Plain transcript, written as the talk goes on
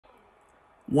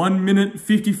1 minute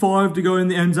 55 to go in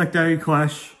the Anzac Day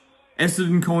clash.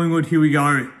 Essendon, Collingwood, here we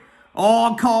go.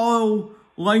 Oh, Kyle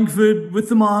Langford with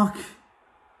the mark.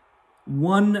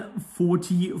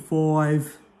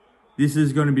 1:45. This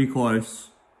is going to be close.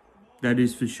 That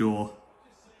is for sure.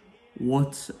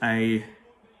 What a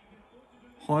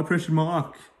high pressure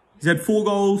mark. He's had 4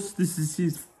 goals. This is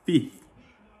his 5th.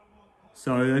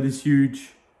 So that is huge.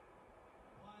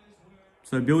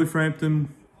 So Billy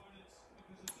Frampton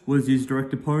was his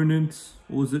direct opponent.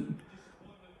 Or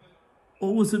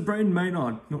was it Braden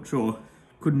Maynard? Not sure.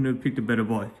 Couldn't have picked a better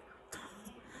bloke.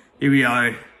 Here we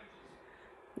go.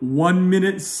 1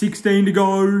 minute 16 to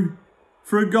go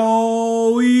for a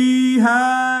goal. He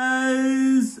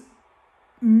has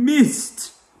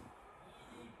missed.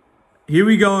 Here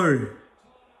we go.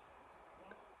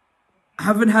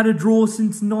 Haven't had a draw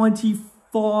since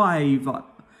 95.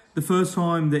 The first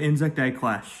time the Anzac Day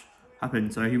clash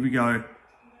happened. So here we go.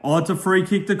 Oh, it's a free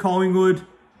kick to Collingwood.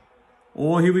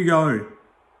 Oh, here we go.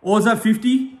 Oh, is that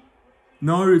 50?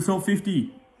 No, it's not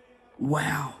 50.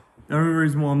 Wow. The only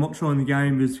reason why I'm not showing the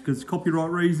game is because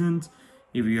copyright reasons.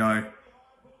 Here we go.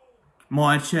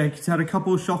 My check. It's had a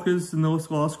couple of shockers in the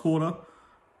last quarter.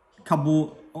 A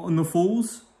couple on the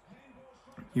falls.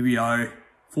 Here we go.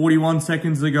 41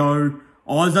 seconds to go.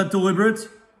 Oh, is that deliberate?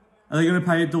 Are they going to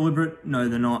pay it deliberate? No,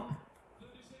 they're not.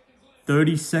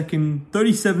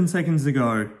 37 seconds to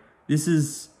go. This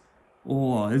is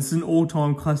an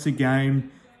all-time classic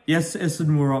game. Yes,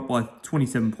 Essendon were up by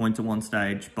 27 points at one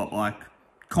stage, but like,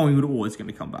 Collingwood always going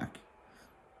to come back.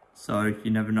 So,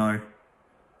 you never know.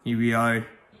 Here we go.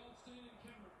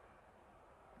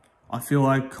 I feel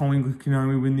like Collingwood can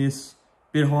only win this.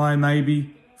 Bit high,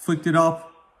 maybe. Flicked it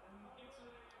up.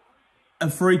 A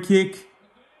free kick.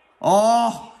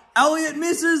 Oh, Elliott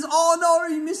misses. Oh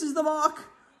no, he misses the mark.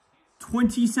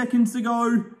 20 seconds to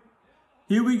go.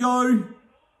 Here we go.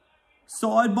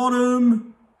 Side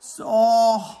bottom.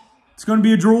 Oh, it's going to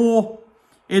be a draw.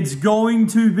 It's going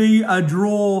to be a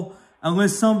draw.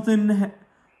 Unless something...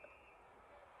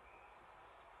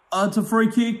 it's a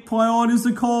free kick. Play on is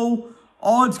the call.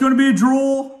 Oh, it's going to be a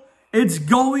draw. It's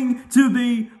going to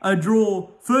be a draw.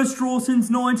 First draw since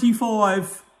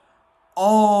 95.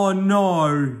 Oh,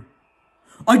 no.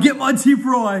 I get my tip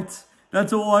right.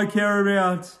 That's all I care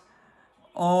about.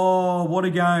 Oh, what a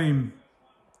game.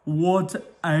 What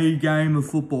a game of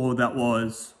football that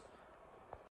was.